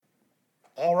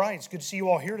All right, it's good to see you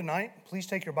all here tonight. Please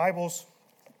take your Bibles.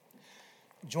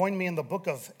 Join me in the book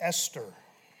of Esther.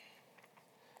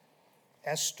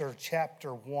 Esther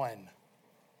chapter 1.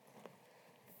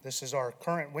 This is our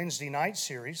current Wednesday night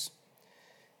series.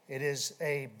 It is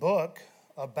a book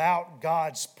about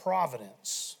God's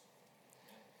providence.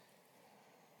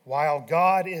 While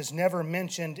God is never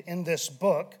mentioned in this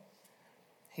book,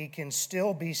 He can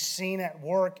still be seen at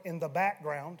work in the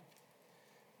background,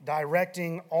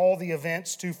 directing all the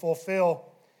events to fulfill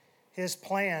His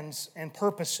plans and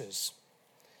purposes.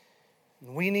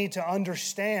 We need to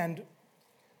understand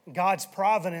God's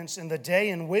providence in the day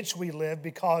in which we live,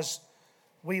 because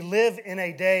we live in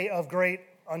a day of great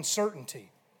uncertainty.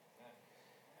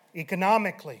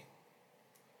 Economically,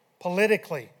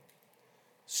 politically,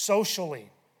 socially,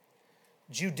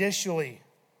 judicially,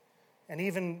 and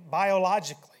even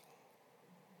biologically.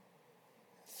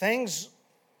 Things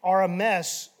are a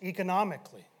mess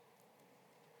economically.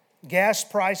 Gas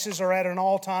prices are at an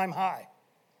all-time high.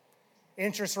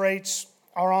 Interest rates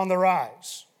are on the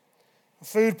rise.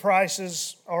 Food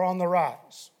prices are on the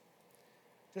rise.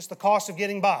 Just the cost of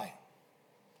getting by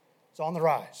is on the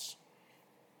rise.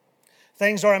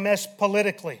 Things are a mess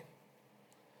politically.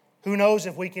 Who knows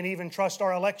if we can even trust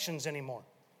our elections anymore?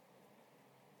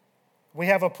 We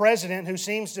have a president who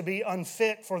seems to be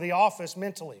unfit for the office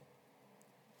mentally.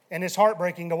 And it's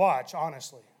heartbreaking to watch,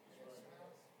 honestly.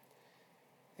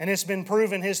 And it's been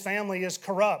proven his family is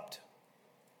corrupt.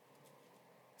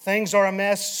 Things are a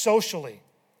mess socially.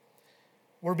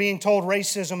 We're being told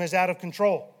racism is out of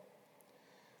control.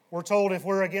 We're told if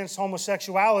we're against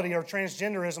homosexuality or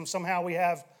transgenderism, somehow we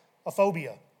have a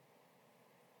phobia.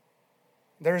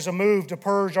 There's a move to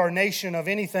purge our nation of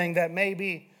anything that may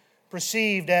be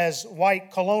perceived as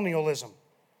white colonialism.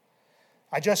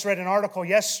 I just read an article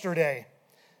yesterday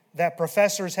that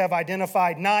professors have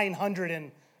identified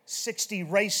 960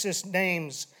 racist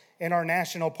names in our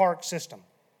national park system.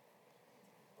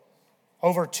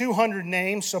 Over 200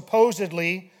 names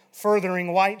supposedly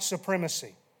furthering white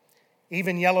supremacy.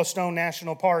 Even Yellowstone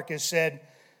National Park is said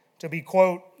to be,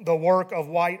 quote, the work of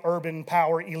white urban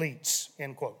power elites,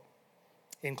 end quote,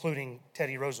 including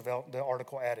Teddy Roosevelt, the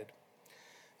article added.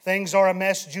 Things are a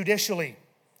mess judicially.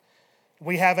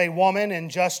 We have a woman in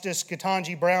Justice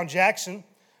Ketanji Brown Jackson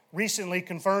recently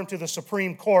confirmed to the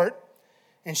Supreme Court,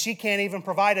 and she can't even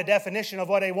provide a definition of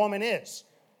what a woman is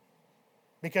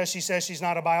because she says she's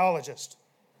not a biologist.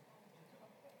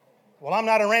 Well, I'm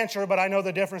not a rancher, but I know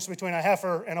the difference between a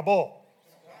heifer and a bull.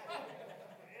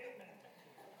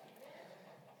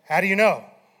 How do you know?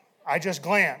 I just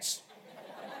glance.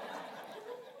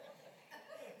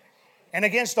 And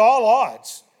against all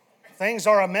odds, things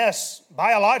are a mess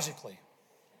biologically.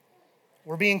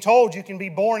 We're being told you can be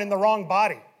born in the wrong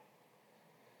body.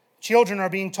 Children are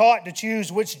being taught to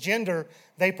choose which gender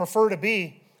they prefer to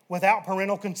be without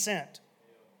parental consent.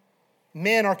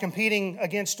 Men are competing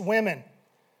against women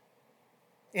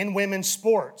in women's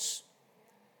sports.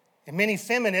 And many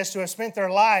feminists who have spent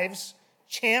their lives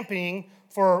championing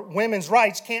for women's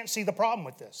rights can't see the problem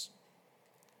with this.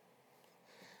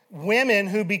 Women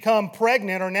who become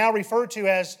pregnant are now referred to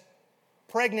as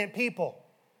pregnant people,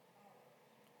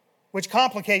 which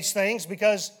complicates things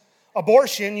because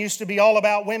abortion used to be all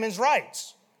about women's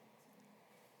rights.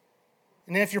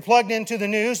 And if you're plugged into the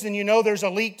news, then you know there's a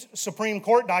leaked Supreme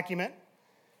Court document.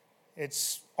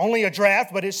 It's only a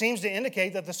draft, but it seems to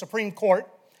indicate that the Supreme Court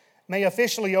may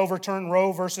officially overturn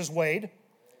Roe versus Wade.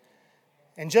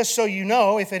 And just so you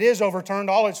know, if it is overturned,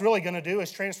 all it's really going to do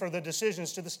is transfer the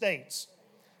decisions to the states.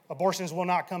 Abortions will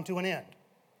not come to an end.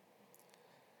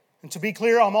 And to be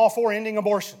clear, I'm all for ending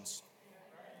abortions.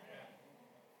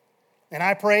 And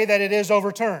I pray that it is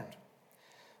overturned.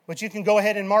 But you can go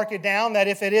ahead and mark it down that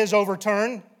if it is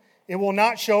overturned, it will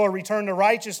not show a return to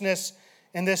righteousness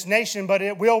in this nation, but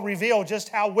it will reveal just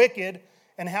how wicked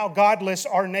and how godless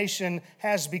our nation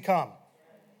has become.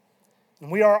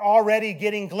 And we are already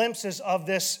getting glimpses of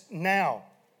this now,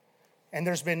 and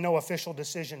there's been no official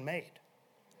decision made.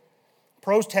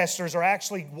 Protesters are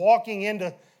actually walking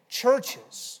into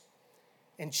churches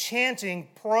and chanting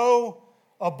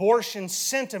pro-abortion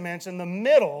sentiments in the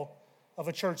middle of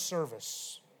a church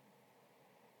service.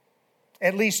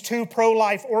 At least 2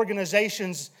 pro-life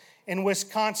organizations in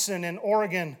Wisconsin and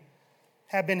Oregon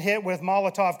have been hit with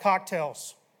Molotov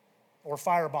cocktails, or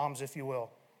firebombs, if you will.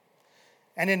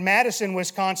 And in Madison,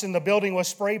 Wisconsin, the building was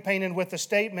spray painted with the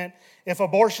statement, if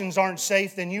abortions aren't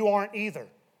safe, then you aren't either.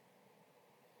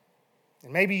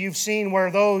 And maybe you've seen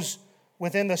where those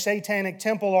within the Satanic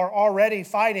Temple are already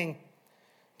fighting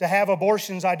to have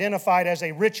abortions identified as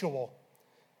a ritual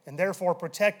and therefore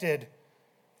protected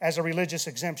as a religious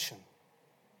exemption.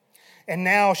 And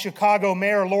now Chicago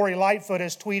Mayor Lori Lightfoot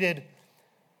has tweeted,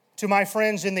 "To my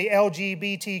friends in the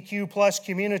LGBTQ plus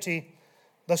community,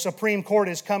 the Supreme Court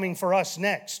is coming for us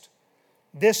next.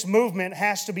 This movement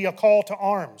has to be a call to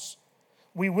arms.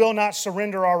 We will not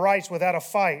surrender our rights without a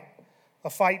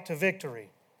fight to victory."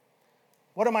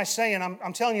 What am I saying?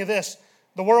 I'm telling you this,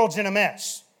 the world's in a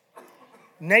mess.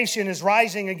 Nation is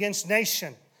rising against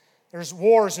nation. There's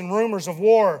wars and rumors of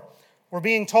war. We're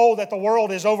being told that the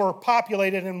world is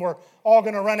overpopulated and we're all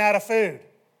going to run out of food.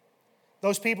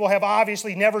 Those people have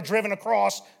obviously never driven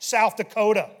across South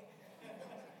Dakota.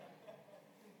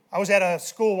 I was at a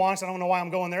school once. I don't know why I'm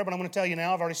going there, but I'm going to tell you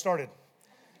now. I've already started.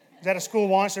 I was at a school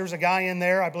once. There was a guy in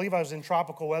there. I believe I was in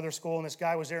tropical weather school, and this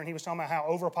guy was there, and he was talking about how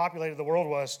overpopulated the world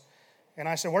was. And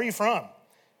I said, "Where are you from?"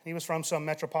 He was from some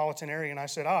metropolitan area. And I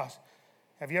said,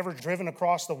 "Have you ever driven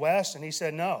across the West?" And he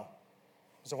said, "No."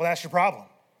 I said, "Well, that's your problem."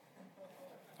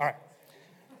 All right.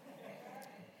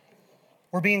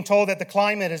 We're being told that the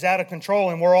climate is out of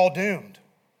control and we're all doomed.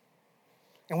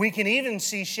 And we can even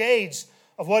see shades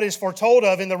of what is foretold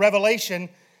of in the Revelation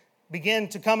begin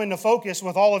to come into focus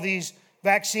with all of these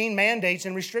vaccine mandates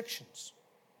and restrictions.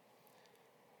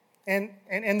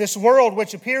 And this world,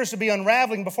 which appears to be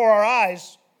unraveling before our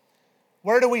eyes,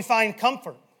 where do we find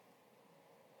comfort?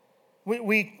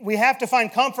 We have to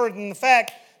find comfort in the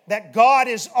fact that God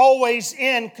is always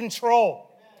in control.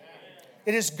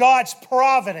 It is God's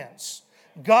providence.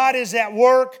 God is at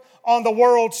work on the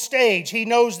world stage. He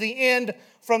knows the end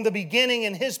from the beginning,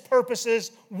 and His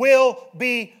purposes will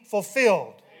be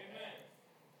fulfilled. Amen.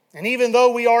 And even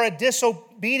though we are a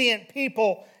disobedient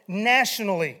people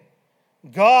nationally,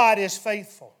 God is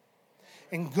faithful.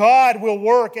 And God will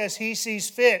work as He sees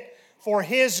fit for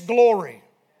His glory.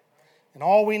 And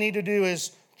all we need to do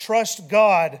is trust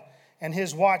God and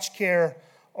His watch care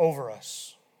over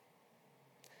us.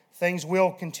 Things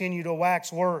will continue to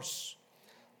wax worse,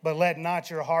 but let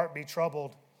not your heart be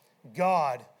troubled.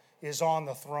 God is on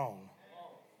the throne.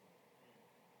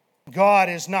 God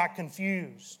is not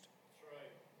confused.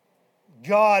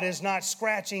 God is not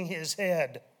scratching His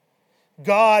head.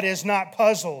 God is not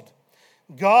puzzled.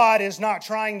 God is not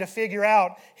trying to figure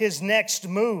out His next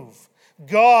move.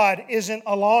 God isn't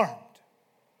alarmed.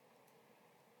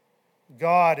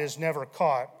 God is never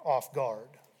caught off guard.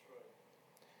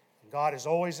 God is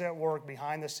always at work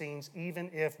behind the scenes, even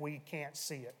if we can't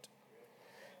see it.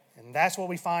 And that's what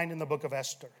we find in the book of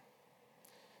Esther.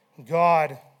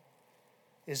 God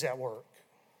is at work.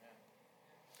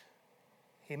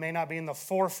 He may not be in the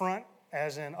forefront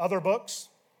as in other books,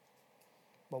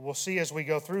 but we'll see as we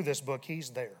go through this book, He's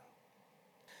there.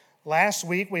 Last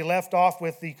week, we left off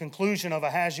with the conclusion of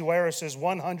Ahasuerus'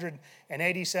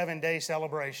 187-day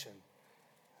celebration.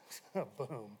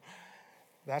 Boom.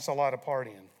 That's a lot of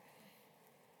partying.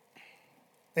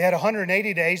 They had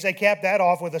 180 days. They capped that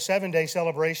off with a 7-day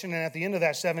celebration. And at the end of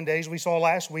that 7 days, we saw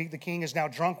last week, the king is now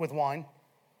drunk with wine.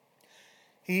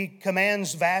 He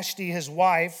commands Vashti, his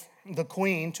wife, the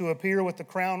queen, to appear with the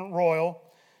crown royal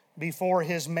before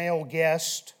his male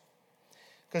guest.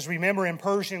 Because remember, in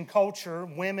Persian culture,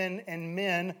 women and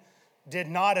men did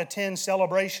not attend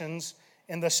celebrations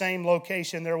in the same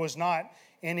location. There was not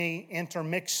any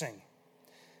intermixing.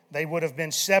 They would have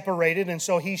been separated, and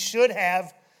so he should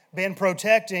have been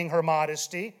protecting her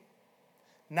modesty,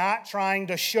 not trying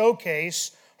to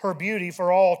showcase her beauty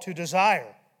for all to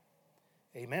desire.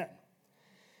 Amen.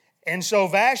 And so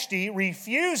Vashti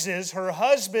refuses her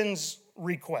husband's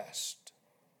request.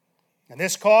 And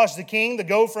this caused the king to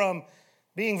go from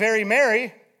being very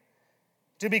merry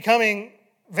to becoming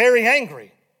very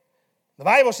angry. The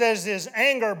Bible says his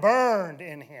anger burned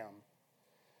in him.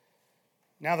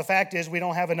 Now the fact is we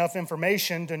don't have enough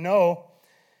information to know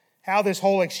how this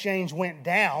whole exchange went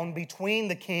down between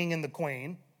the king and the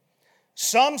queen.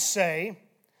 Some say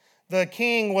the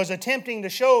king was attempting to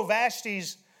show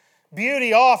Vashti's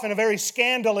beauty off in a very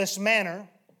scandalous manner.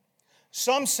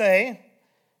 Some say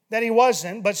that he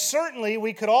wasn't, but certainly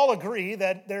we could all agree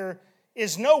that there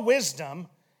is no wisdom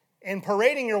in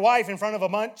parading your wife in front of a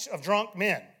bunch of drunk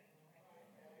men.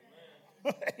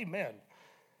 Amen.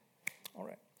 All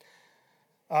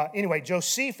right. Anyway,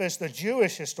 Josephus, the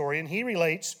Jewish historian, he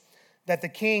relates that the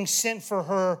king sent for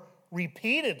her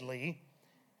repeatedly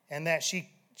and that she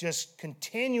just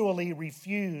continually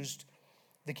refused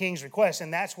the king's request.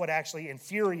 And that's what actually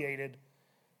infuriated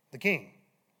the king.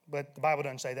 But the Bible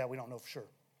doesn't say that. We don't know for sure.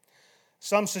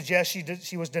 Some suggest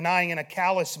she was denying in a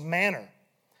callous manner.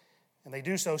 And they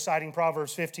do so citing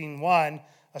Proverbs 15:1,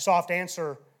 a soft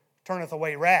answer turneth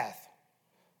away wrath,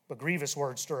 but grievous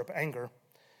words stir up anger.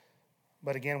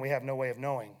 But again, we have no way of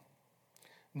knowing.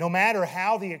 No matter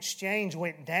how the exchange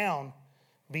went down,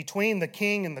 between the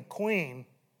king and the queen,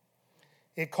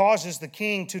 it causes the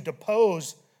king to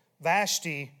depose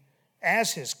Vashti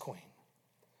as his queen.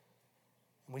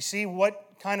 We see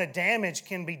what kind of damage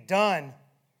can be done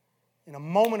in a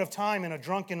moment of time in a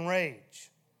drunken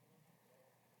rage.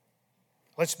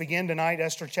 Let's begin tonight,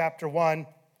 Esther chapter 1.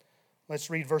 Let's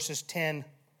read verses 10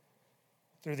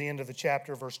 through the end of the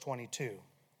chapter, verse 22.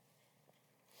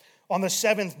 On the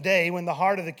 7th day, when the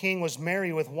heart of the king was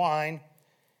merry with wine,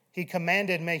 he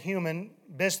commanded Mehuman,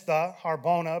 Biztha,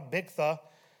 Harbona, Bigtha,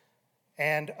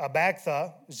 and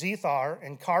Abagtha, Zethar,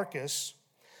 and Carcas,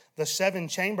 the 7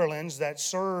 chamberlains that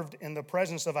served in the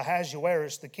presence of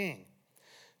Ahasuerus the king,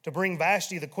 to bring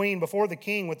Vashti the queen before the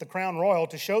king with the crown royal,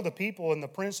 to show the people and the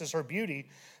princess her beauty,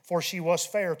 for she was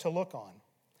fair to look on.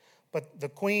 But the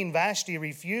queen Vashti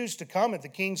refused to come at the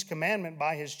king's commandment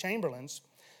by his chamberlains.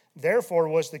 Therefore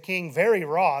was the king very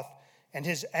wroth, and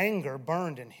his anger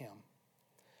burned in him.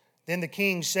 Then the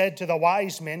king said to the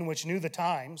wise men which knew the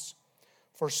times,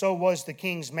 for so was the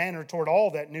king's manner toward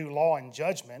all that knew law and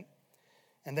judgment,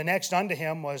 and the next unto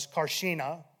him was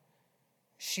Karshena,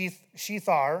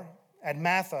 Shethar,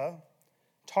 Admatha,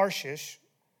 Tarshish,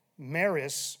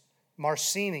 Meres,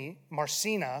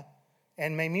 Marcina,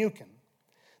 and Memucan,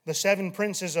 the 7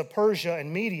 princes of Persia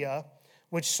and Media,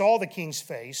 which saw the king's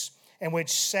face, and which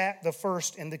sat the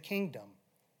first in the kingdom.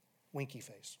 Winky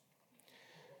face.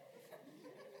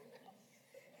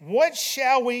 What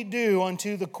shall we do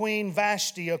unto the queen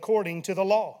Vashti according to the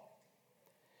law?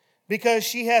 Because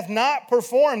she hath not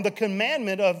performed the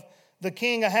commandment of the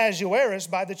king Ahasuerus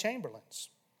by the chamberlains.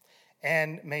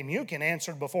 And Memucan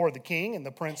answered before the king and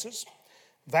the princes,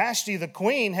 Vashti the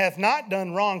queen hath not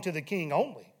done wrong to the king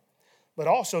only, but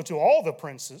also to all the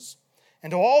princes,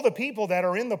 and to all the people that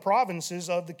are in the provinces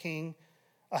of the king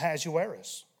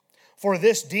Ahasuerus. For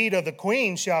this deed of the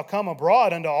queen shall come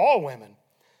abroad unto all women,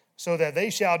 so that they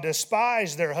shall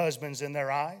despise their husbands in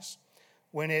their eyes,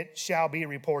 when it shall be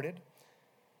reported.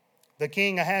 The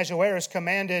king Ahasuerus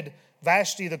commanded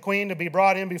Vashti the queen to be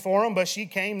brought in before him, but she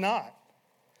came not.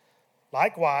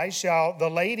 Likewise shall the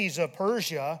ladies of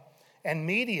Persia and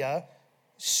Media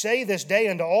say this day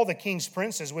unto all the king's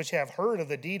princes which have heard of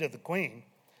the deed of the queen,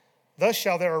 thus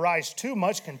shall there arise too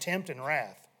much contempt and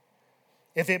wrath.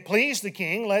 If it please the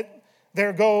king, let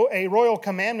there go a royal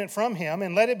commandment from him,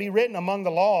 and let it be written among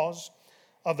the laws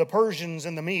of the Persians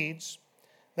and the Medes,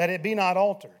 that it be not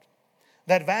altered,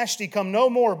 that Vashti come no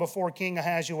more before King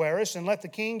Ahasuerus, and let the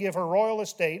king give her royal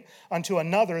estate unto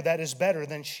another that is better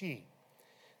than she.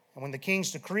 And when the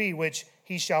king's decree which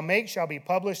he shall make shall be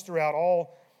published throughout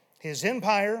all his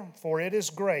empire, for it is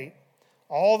great,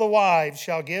 all the wives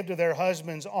shall give to their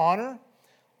husbands honor,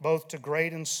 both to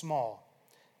great and small.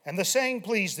 And the saying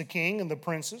pleased the king and the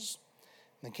princes.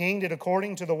 And the king did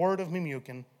according to the word of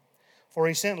Memucan, for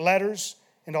he sent letters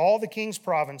into all the king's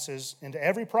provinces, into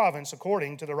every province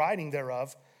according to the writing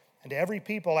thereof, and to every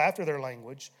people after their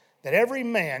language, that every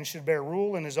man should bear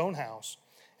rule in his own house,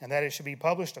 and that it should be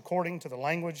published according to the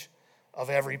language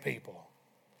of every people.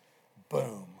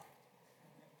 Boom.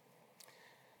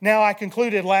 Now, I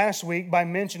concluded last week by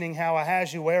mentioning how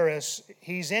Ahasuerus,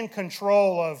 he's in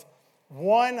control of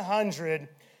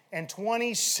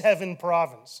 127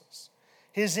 provinces.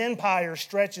 His empire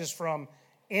stretches from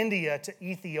India to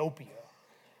Ethiopia.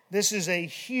 This is a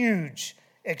huge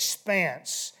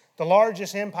expanse, the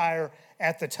largest empire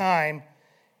at the time.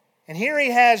 And here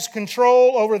he has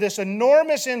control over this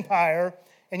enormous empire,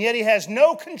 and yet he has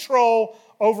no control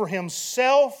over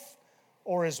himself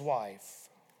or his wife.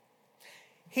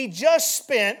 He just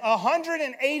spent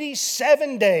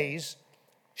 187 days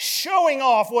showing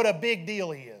off what a big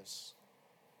deal he is.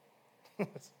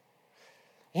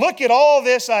 Look at all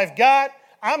this I've got.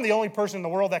 I'm the only person in the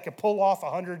world that could pull off a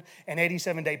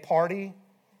 187-day party.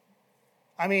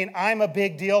 I mean, I'm a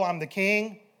big deal. I'm the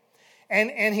king.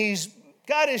 And he's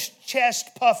got his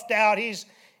chest puffed out.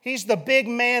 He's the big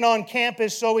man on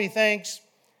campus, so he thinks.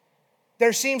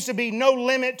 There seems to be no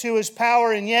limit to his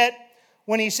power, and yet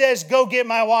when he says, go get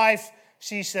my wife,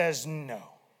 she says no.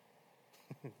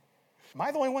 Am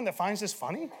I the only one that finds this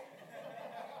funny?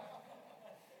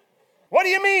 What do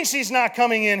you mean she's not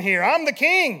coming in here? I'm the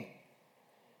king.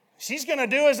 She's going to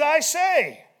do as I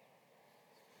say.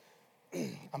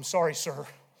 I'm sorry, sir,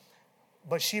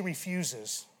 but she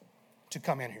refuses to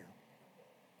come in here.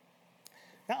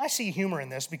 Now, I see humor in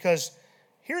this because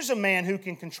here's a man who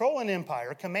can control an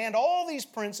empire, command all these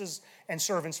princes and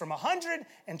servants from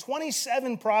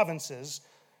 127 provinces,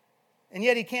 and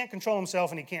yet he can't control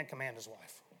himself and he can't command his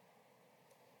wife.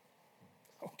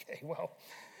 Okay, well,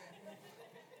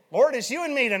 Lord, it's you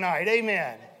and me tonight.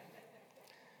 Amen.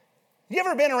 You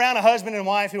ever been around a husband and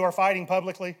wife who are fighting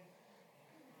publicly?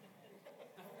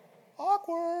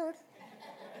 awkward.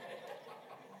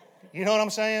 You know what I'm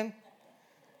saying?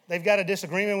 They've got a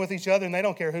disagreement with each other and they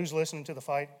don't care who's listening to the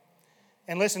fight.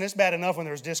 And listen, it's bad enough when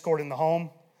there's discord in the home,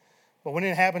 but when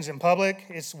it happens in public,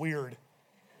 it's weird.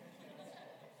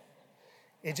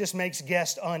 It just makes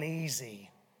guests uneasy.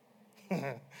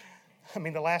 I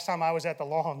mean, the last time I was at the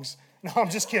Longs, no, I'm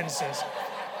just kidding, sis.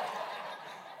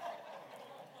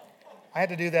 I had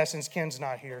to do that since Ken's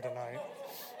not here tonight.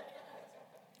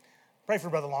 Pray for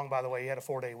Brother Long, by the way. He had a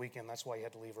 4-day weekend. That's why he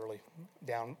had to leave early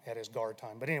down at his guard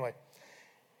time. But anyway,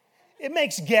 it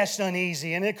makes guests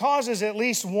uneasy, and it causes at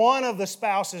least one of the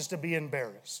spouses to be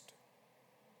embarrassed.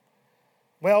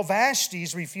 Well,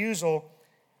 Vashti's refusal,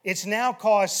 it's now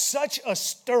caused such a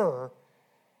stir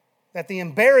that the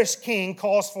embarrassed king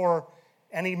calls for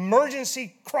an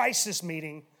emergency crisis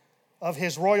meeting of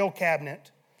his royal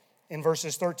cabinet in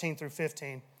verses 13 through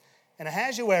 15. And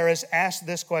Ahasuerus asked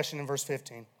this question in verse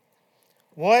 15.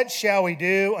 What shall we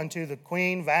do unto the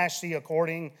queen Vashti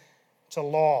according to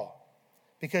law?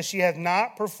 Because she hath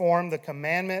not performed the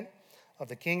commandment of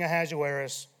the king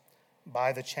Ahasuerus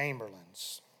by the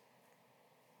chamberlains.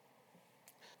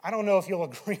 I don't know if you'll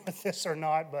agree with this or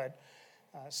not, but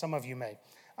some of you may.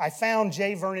 I found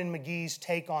J. Vernon McGee's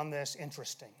take on this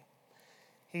interesting.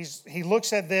 He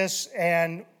looks at this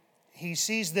and he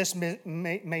sees this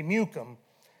Memucan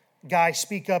guy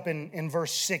speak up in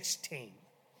verse 16.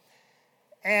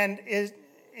 And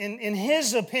in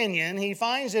his opinion, he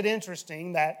finds it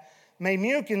interesting that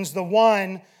Memucan's the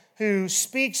one who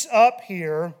speaks up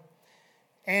here,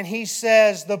 and he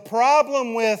says the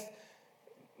problem with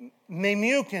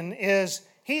Memucan is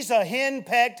he's a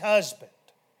hen-pecked husband.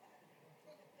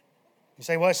 You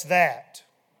say, what's that?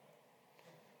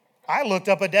 I looked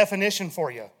up a definition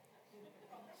for you.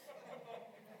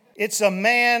 It's a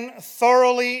man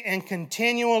thoroughly and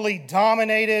continually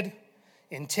dominated,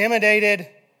 intimidated,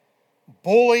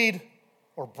 bullied,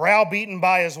 or browbeaten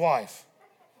by his wife.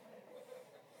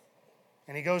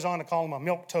 And he goes on to call him a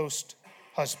milquetoast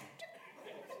husband,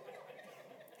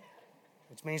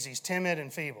 which means he's timid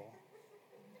and feeble.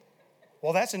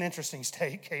 Well, that's an interesting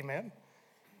take, amen.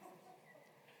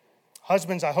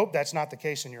 Husbands, I hope that's not the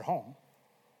case in your home.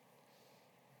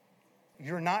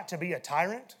 You're not to be a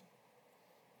tyrant,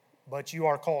 but you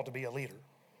are called to be a leader.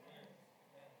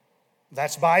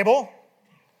 That's Bible.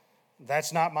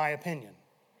 That's not my opinion.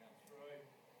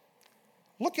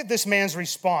 Look at this man's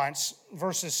response,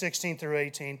 verses 16 through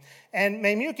 18. And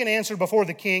Memucan answered before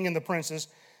the king and the princes,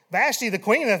 Vashti the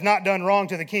queen hath not done wrong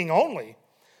to the king only,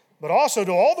 but also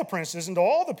to all the princes and to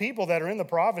all the people that are in the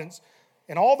province,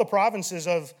 and all the provinces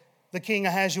of the king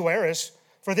Ahasuerus.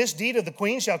 For this deed of the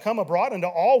queen shall come abroad unto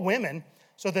all women,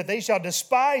 so that they shall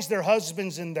despise their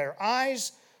husbands in their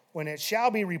eyes. When it shall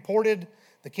be reported,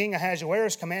 the king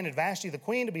Ahasuerus commanded Vashti the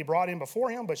queen to be brought in before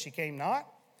him, but she came not.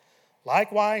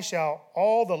 Likewise shall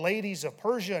all the ladies of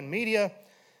Persia and Media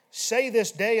say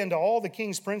this day unto all the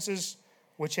king's princes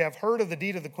which have heard of the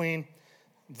deed of the queen,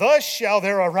 thus shall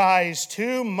there arise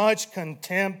too much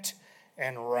contempt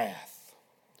and wrath.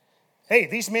 Hey,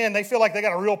 these men, they feel like they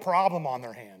got a real problem on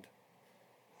their hand.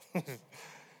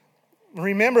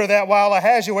 Remember that while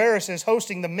Ahasuerus is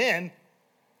hosting the men,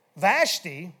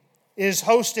 Vashti is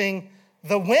hosting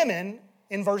the women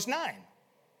in verse 9.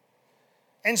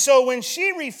 And so when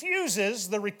she refuses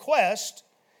the request,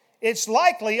 it's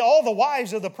likely all the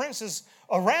wives of the princes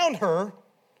around her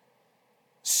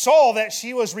saw that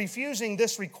she was refusing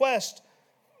this request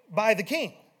by the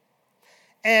king.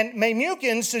 And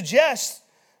Memucan suggests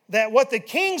that what the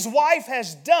king's wife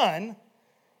has done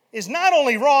is not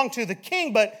only wrong to the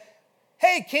king, but,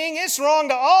 hey, king, it's wrong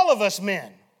to all of us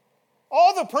men,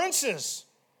 all the princes.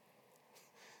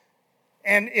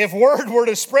 And if word were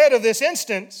to spread of this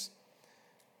instance,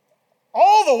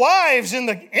 all the wives in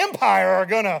the empire are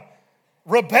going to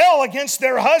rebel against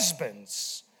their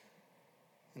husbands,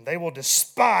 and they will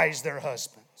despise their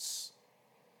husbands.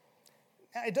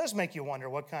 Now, it does make you wonder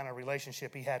what kind of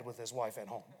relationship he had with his wife at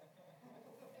home.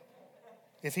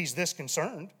 If he's this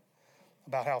concerned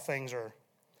about how things are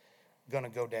going to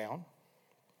go down.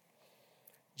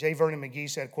 J. Vernon McGee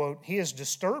said, quote, he is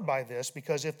disturbed by this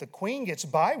because if the queen gets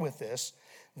by with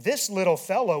this little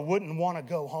fellow wouldn't want to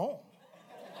go home.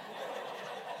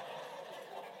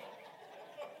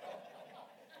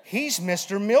 He's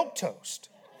Mr. Milquetoast.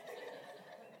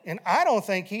 And I don't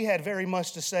think he had very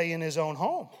much to say in his own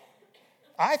home.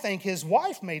 I think his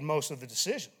wife made most of the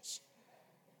decisions.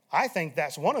 I think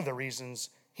that's one of the reasons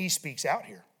he speaks out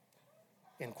here.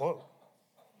 End quote.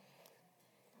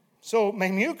 So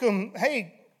Memucan,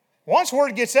 hey, once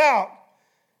word gets out,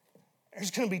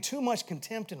 there's going to be too much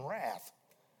contempt and wrath.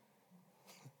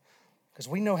 Because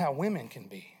we know how women can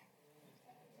be.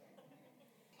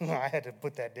 I had to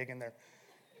put that dig in there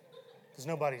because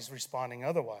nobody's responding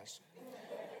otherwise.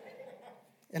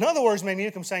 In other words,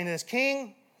 Memucan saying this,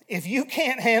 King, if you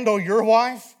can't handle your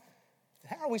wife,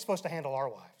 how are we supposed to handle our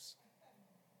wives?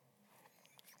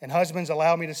 And husbands,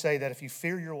 allow me to say that if you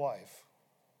fear your wife,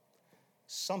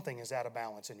 something is out of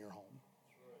balance in your home.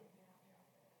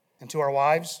 And to our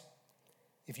wives,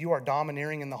 if you are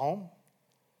domineering in the home,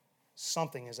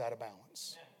 something is out of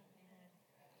balance.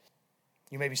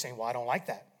 You may be saying, well, I don't like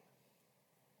that.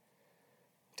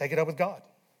 Take it up with God.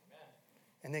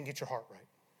 And then get your heart right.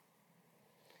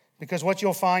 Because what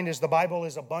you'll find is the Bible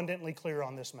is abundantly clear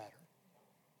on this matter.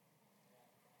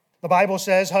 The Bible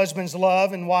says husbands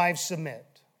love and wives submit.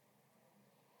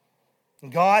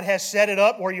 And God has set it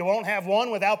up where you won't have one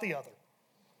without the other.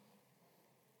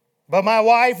 But my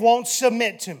wife won't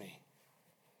submit to me.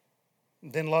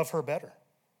 Then love her better.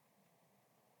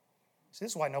 See,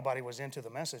 this is why nobody was into the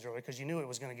message earlier, because you knew it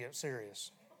was going to get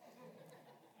serious.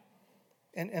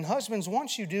 And husbands,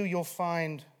 once you do, you'll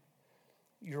find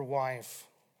your wife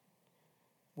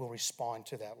will respond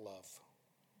to that love.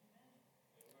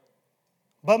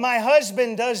 But my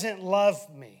husband doesn't love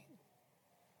me.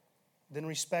 Then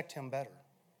respect him better.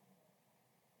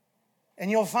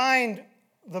 And you'll find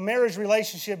the marriage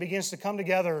relationship begins to come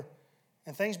together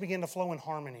and things begin to flow in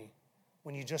harmony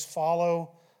when you just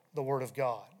follow the Word of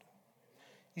God.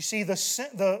 You see,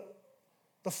 the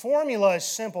formula is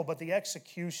simple, but the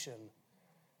execution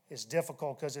is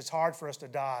difficult because it's hard for us to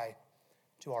die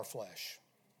to our flesh.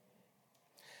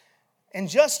 And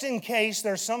just in case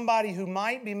there's somebody who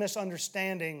might be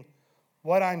misunderstanding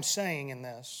what I'm saying in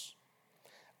this,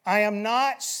 I am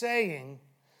not saying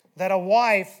that a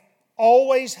wife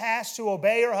always has to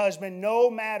obey her husband no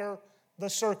matter the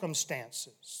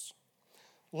circumstances.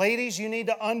 Ladies, you need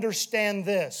to understand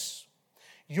this.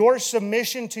 Your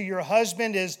submission to your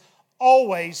husband is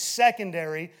always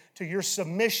secondary to your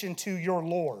submission to your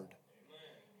Lord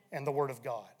and the Word of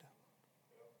God.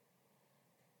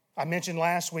 I mentioned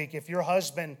last week, if your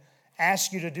husband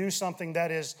asks you to do something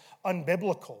that is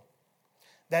unbiblical,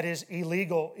 that is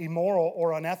illegal, immoral,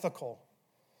 or unethical,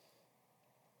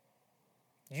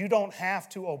 you don't have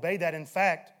to obey that. In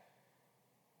fact,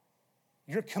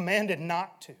 you're commanded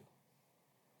not to.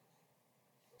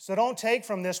 So don't take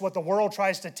from this what the world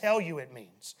tries to tell you it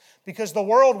means. Because the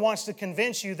world wants to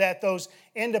convince you that those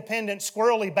independent,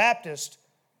 squirrely Baptists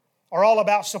are all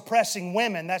about suppressing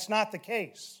women. That's not the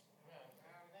case.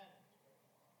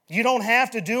 You don't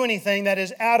have to do anything that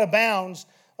is out of bounds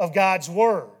of God's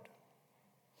Word.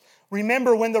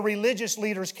 Remember when the religious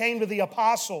leaders came to the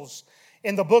apostles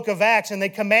in the book of Acts and they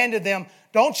commanded them,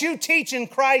 don't you teach in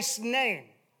Christ's name.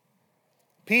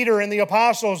 Peter and the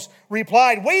apostles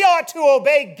replied, we ought to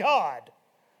obey God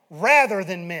rather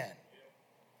than men.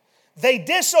 They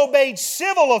disobeyed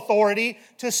civil authority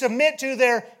to submit to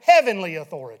their heavenly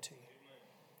authority.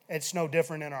 It's no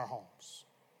different in our homes.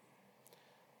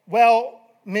 Well,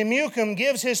 Memucan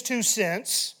gives his 2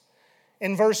 cents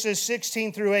in verses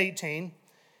 16 through 18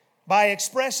 by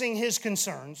expressing his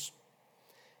concerns.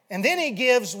 And then he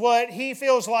gives what he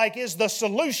feels like is the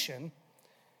solution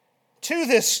to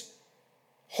this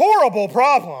horrible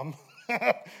problem.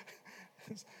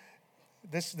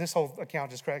 This whole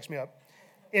account just cracks me up.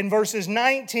 In verses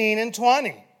 19 and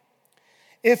 20.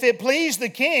 If it please the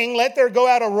king, let there go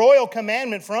out a royal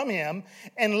commandment from him,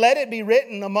 and let it be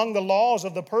written among the laws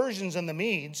of the Persians and the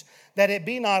Medes, that it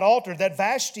be not altered, that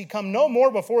Vashti come no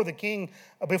more before King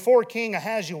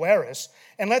Ahasuerus,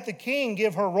 and let the king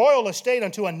give her royal estate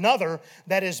unto another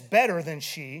that is better than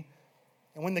she.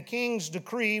 And when the king's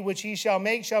decree, which he shall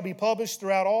make, shall be published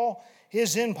throughout all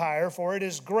his empire, for it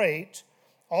is great,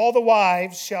 all the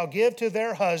wives shall give to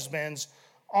their husbands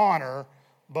honor,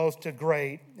 both to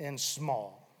great and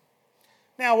small.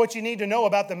 Now, what you need to know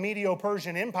about the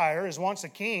Medo-Persian Empire is once a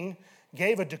king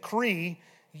gave a decree,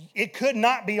 it could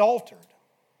not be altered.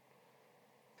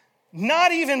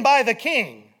 Not even by the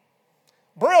king.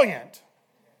 Brilliant.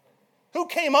 Who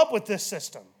came up with this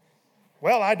system?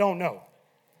 Well, I don't know.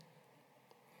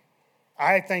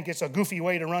 I think it's a goofy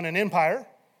way to run an empire,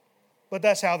 but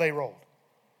that's how they rolled.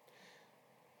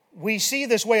 We see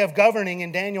this way of governing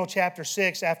in Daniel chapter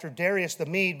 6 after Darius the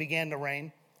Mede began to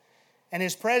reign. And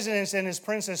his presidents and his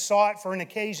princes sought for an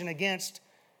occasion against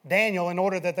Daniel in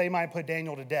order that they might put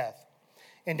Daniel to death.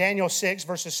 In Daniel 6,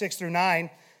 verses 6 through 9,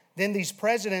 then these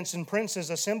presidents and princes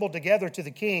assembled together to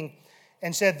the king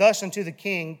and said thus unto the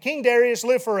king, King Darius,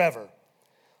 live forever.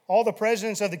 all the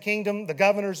presidents of the kingdom, the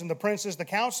governors and the princes, the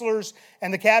counselors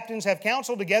and the captains have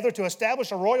counseled together to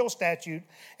establish a royal statute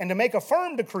and to make a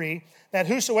firm decree that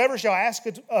whosoever shall ask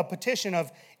a petition of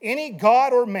any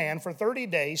god or man for 30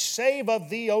 days, save of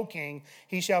thee, O king,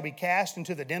 he shall be cast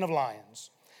into the den of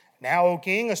lions. Now, O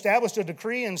king, establish a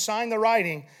decree and sign the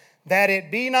writing, that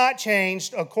it be not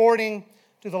changed according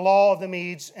to the law of the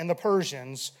Medes and the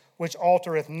Persians, which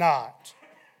altereth not.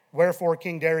 Wherefore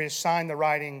King Darius signed the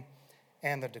writing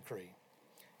and the decree.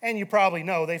 And you probably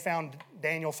know they found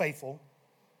Daniel faithful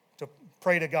to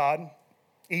pray to God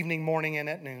evening, morning, and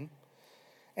at noon.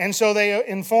 And so they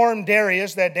informed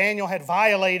Darius that Daniel had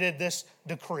violated this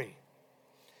decree.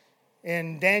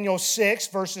 In Daniel 6,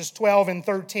 verses 12 and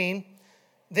 13,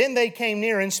 then they came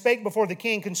near and spake before the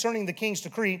king concerning the king's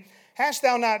decree. Hast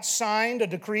thou not signed a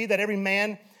decree that every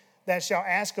man that shall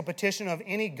ask a petition of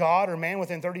any god or man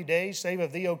within 30 days, save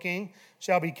of thee, O king,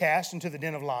 shall be cast into the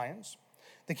den of lions?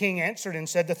 The king answered and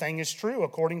said, the thing is true,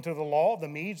 according to the law of the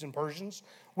Medes and Persians,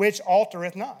 which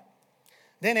altereth not.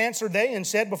 Then answered they and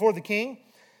said before the king,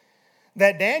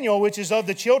 that Daniel, which is of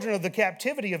the children of the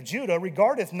captivity of Judah,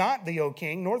 regardeth not thee, O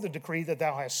king, nor the decree that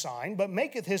thou hast signed, but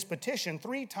maketh his petition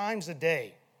 3 times a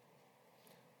day.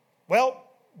 Well,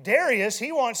 Darius,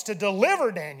 he wants to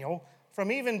deliver Daniel from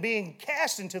even being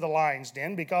cast into the lion's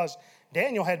den because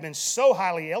Daniel had been so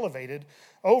highly elevated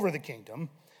over the kingdom.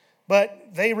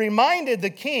 But they reminded the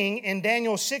king in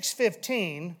Daniel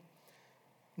 6:15,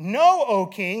 know, O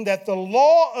king, that the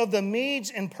law of the Medes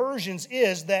and Persians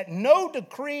is that no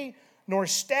decree nor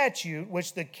statute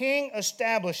which the king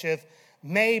establisheth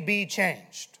may be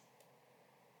changed.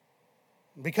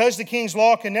 Because the king's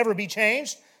law can never be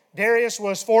changed, Darius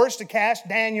was forced to cast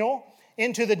Daniel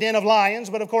into the den of lions,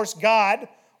 but of course God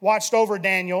watched over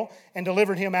Daniel and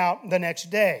delivered him out the next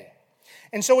day.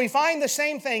 And so we find the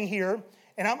same thing here,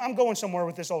 and I'm going somewhere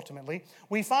with this ultimately.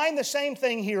 We find the same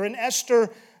thing here in Esther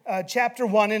chapter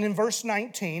 1 and in verse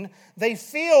 19. They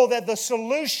feel that the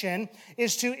solution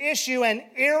is to issue an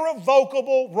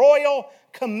irrevocable royal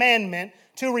commandment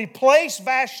to replace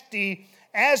Vashti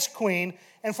as queen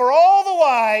and for all the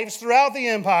wives throughout the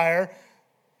empire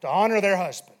to honor their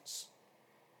husbands.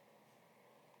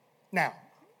 Now,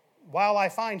 while I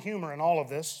find humor in all of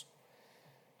this,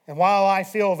 and while I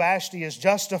feel Vashti is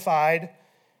justified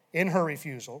in her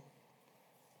refusal,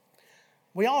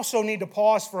 we also need to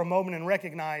pause for a moment and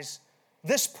recognize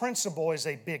this principle is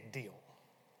a big deal.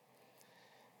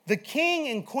 The king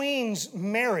and queen's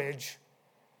marriage,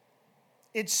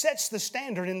 it sets the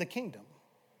standard in the kingdom.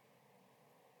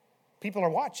 People are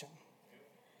watching.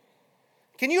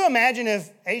 Can you imagine if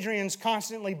Adrian's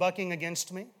constantly bucking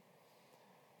against me?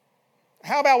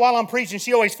 How about while I'm preaching,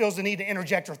 she always feels the need to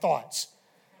interject her thoughts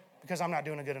because I'm not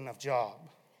doing a good enough job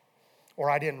or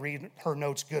I didn't read her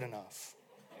notes good enough?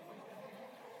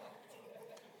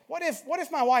 What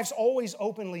if my wife's always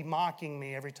openly mocking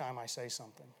me every time I say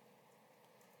something?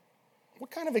 What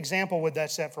kind of example would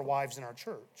that set for wives in our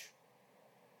church?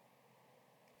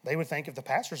 They would think if the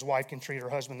pastor's wife can treat her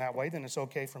husband that way, then it's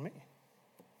okay for me.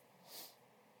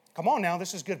 Come on now,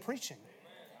 this is good preaching.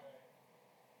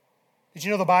 Did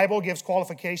you know the Bible gives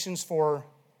qualifications for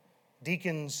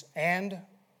deacons and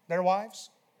their wives?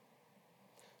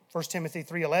 1 Timothy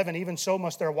 3:11, even so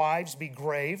must their wives be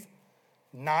grave,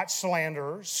 not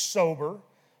slanderers, sober,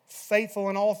 faithful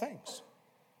in all things.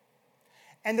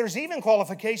 And there's even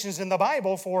qualifications in the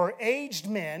Bible for aged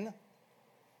men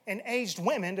and aged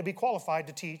women to be qualified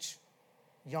to teach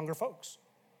younger folks.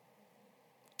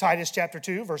 Titus chapter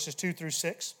 2, verses 2 through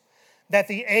 6. That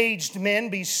the aged men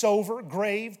be sober,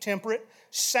 grave, temperate,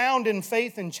 sound in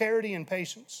faith and charity and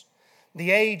patience.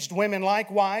 The aged women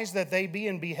likewise, that they be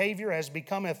in behavior as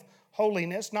becometh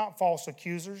holiness, not false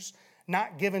accusers,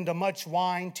 not given to much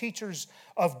wine, teachers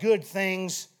of good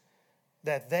things,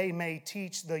 that they may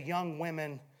teach the young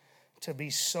women to be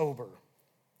sober,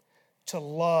 to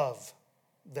love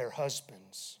their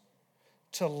husbands,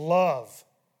 to love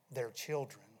their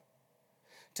children,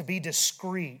 to be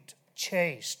discreet,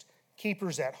 chaste,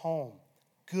 keepers at home,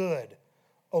 good,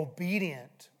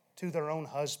 obedient to their own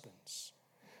husbands,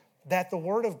 that the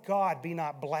word of God be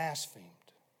not blasphemed.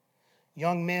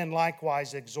 Young men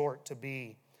likewise exhort to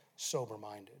be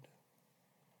sober-minded.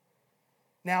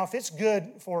 Now, if it's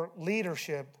good for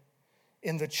leadership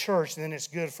in the church, then it's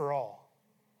good for all.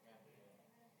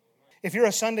 If you're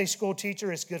a Sunday school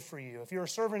teacher, it's good for you. If you're a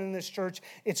servant in this church,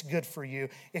 it's good for you.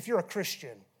 If you're a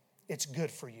Christian, it's good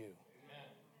for you.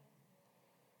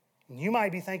 You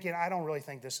might be thinking, I don't really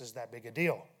think this is that big a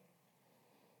deal.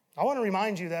 I want to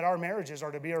remind you that our marriages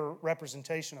are to be a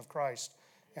representation of Christ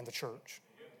and the church.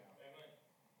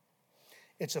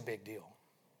 It's a big deal.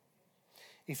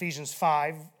 Ephesians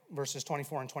 5, verses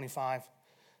 24 and 25.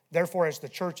 Therefore, as the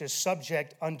church is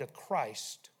subject unto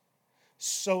Christ,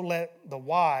 so let the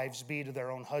wives be to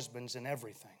their own husbands in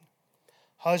everything.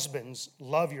 Husbands,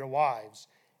 love your wives,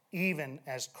 even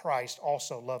as Christ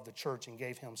also loved the church and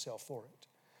gave himself for it.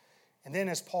 And then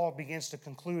as Paul begins to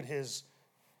conclude his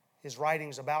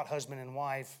writings about husband and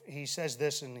wife, he says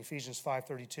this in Ephesians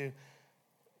 5:32,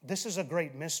 this is a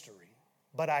great mystery,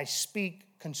 but I speak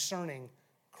concerning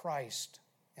Christ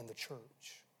and the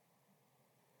church.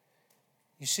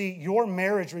 You see, your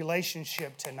marriage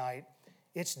relationship tonight,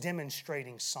 it's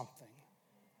demonstrating something.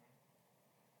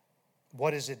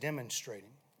 What is it demonstrating?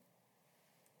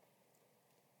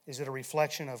 Is it a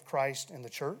reflection of Christ and the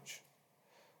church?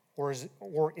 Or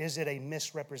is it a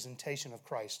misrepresentation of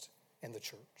Christ and the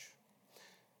church?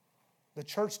 The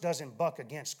church doesn't buck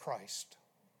against Christ.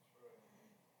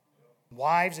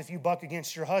 Wives, if you buck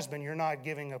against your husband, you're not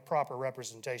giving a proper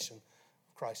representation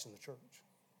of Christ and the church.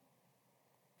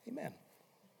 Amen.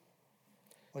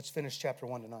 Let's finish chapter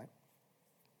 1 tonight.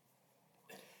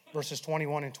 Verses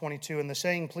 21 and 22. And the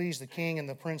saying pleased the king and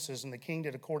the princes, and the king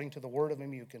did according to the word of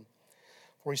Memucan.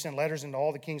 For he sent letters into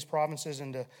all the king's provinces,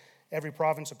 and to every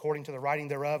province according to the writing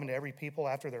thereof, and to every people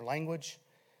after their language,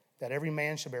 that every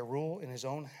man should bear rule in his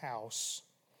own house,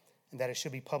 and that it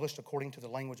should be published according to the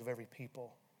language of every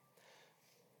people.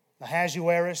 Now,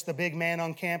 Ahasuerus, the big man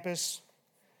on campus,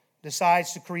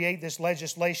 decides to create this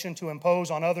legislation to impose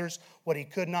on others what he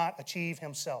could not achieve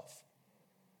himself.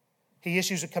 He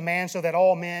issues a command so that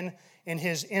all men in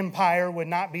his empire would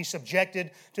not be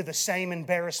subjected to the same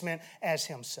embarrassment as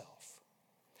himself.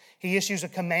 He issues a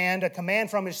command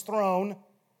from his throne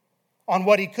on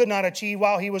what he could not achieve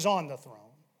while he was on the throne.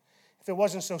 If it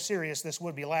wasn't so serious, this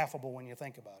would be laughable when you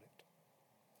think about it.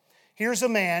 Here's a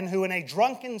man who in a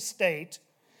drunken state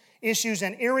issues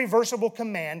an irreversible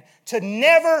command to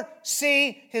never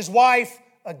see his wife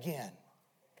again.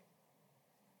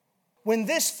 When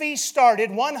this feast started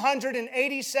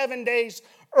 187 days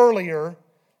earlier,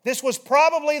 this was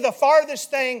probably the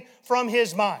farthest thing from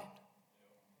his mind.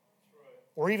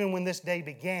 Or even when this day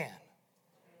began,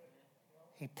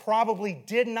 he probably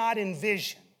did not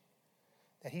envision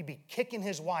that he'd be kicking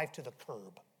his wife to the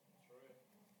curb.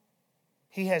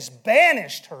 He has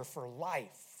banished her for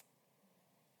life.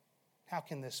 How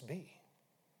can this be?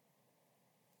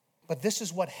 But this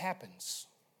is what happens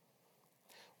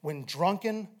when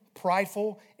drunken,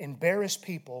 prideful, embarrassed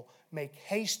people make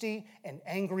hasty and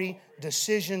angry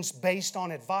decisions based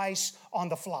on advice on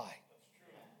the fly.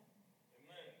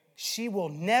 She will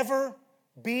never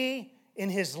be in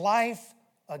his life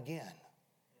again.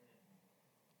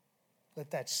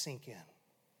 Let that sink in.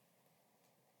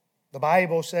 The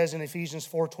Bible says in Ephesians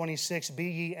 4:26,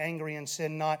 be ye angry and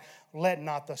sin not. Let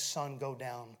not the sun go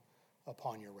down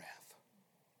upon your wrath.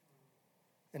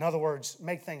 In other words,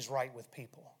 make things right with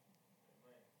people.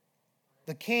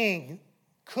 The king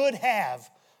could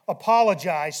have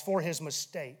apologized for his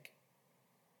mistake,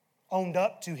 owned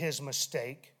up to his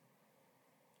mistake,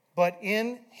 but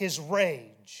in his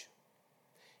rage,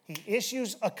 he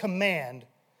issues a command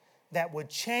that would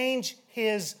change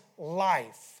his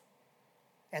life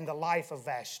and the life of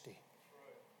Vashti.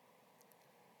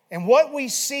 And what we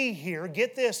see here,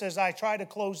 get this as I try to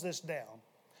close this down.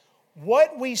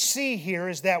 What we see here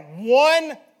is that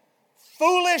one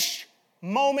foolish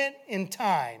moment in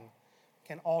time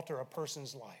can alter a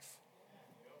person's life.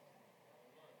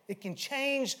 It can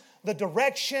change the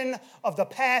direction of the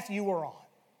path you were on.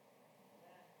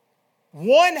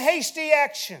 One hasty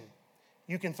action,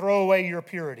 you can throw away your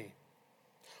purity.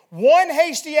 One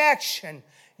hasty action,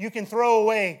 you can throw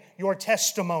away your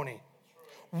testimony.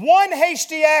 One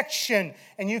hasty action,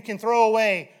 and you can throw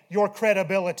away your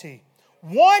credibility.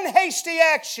 One hasty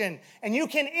action, and you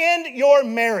can end your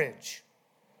marriage.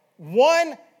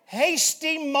 One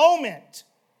hasty moment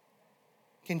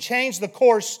can change the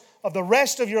course of the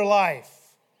rest of your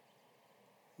life.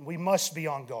 We must be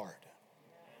on guard.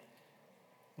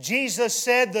 Jesus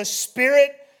said the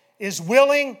spirit is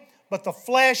willing, but the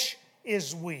flesh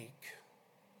is weak.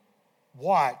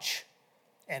 Watch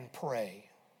and pray.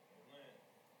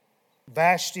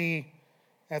 Vashti,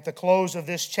 at the close of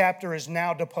this chapter, is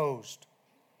now deposed.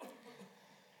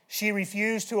 She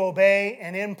refused to obey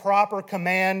an improper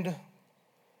command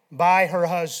by her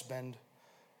husband,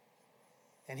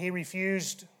 and he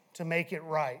refused to make it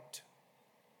right.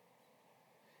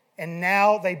 And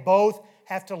now they both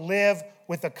have to live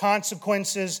with the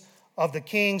consequences of the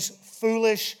king's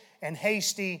foolish and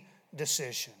hasty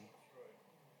decision.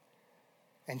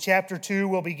 And chapter 2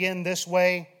 will begin this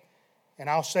way, and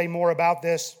I'll say more about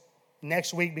this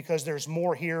next week because there's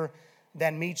more here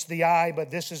than meets the eye,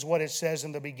 but this is what it says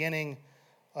in the beginning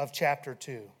of chapter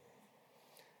 2.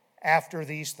 After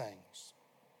these things,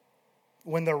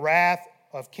 when the wrath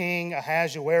of King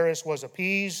Ahasuerus was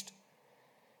appeased,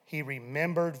 he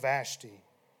remembered Vashti,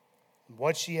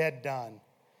 what she had done,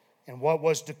 and what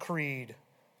was decreed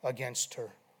against her.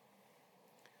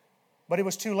 But it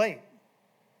was too late.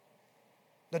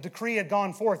 The decree had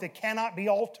gone forth. It cannot be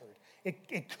altered.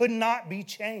 It could not be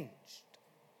changed.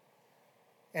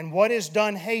 And what is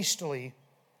done hastily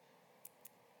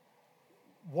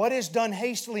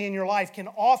in your life can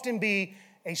often be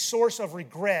a source of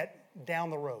regret down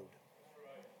the road.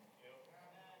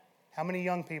 How many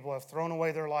young people have thrown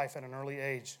away their life at an early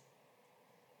age,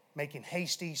 making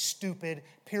hasty, stupid,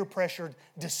 peer-pressured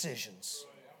decisions?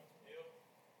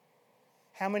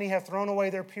 How many have thrown away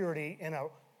their purity in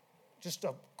just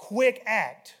a quick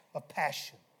act of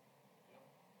passion?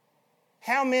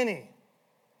 How many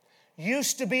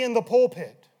used to be in the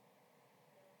pulpit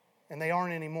and they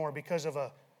aren't anymore because of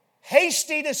a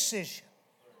hasty decision?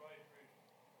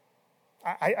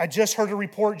 I just heard a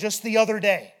report just the other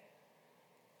day.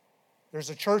 There's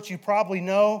a church you probably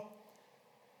know.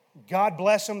 God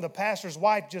bless them. The pastor's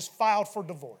wife just filed for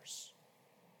divorce.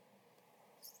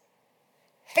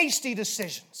 Hasty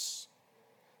decisions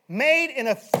made in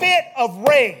a fit of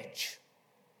rage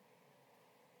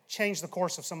change the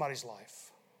course of somebody's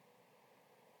life.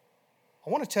 I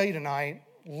want to tell you tonight,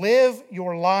 live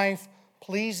your life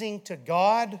pleasing to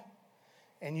God,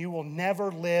 and you will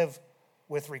never live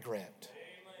with regret.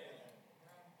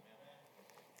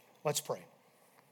 Let's pray.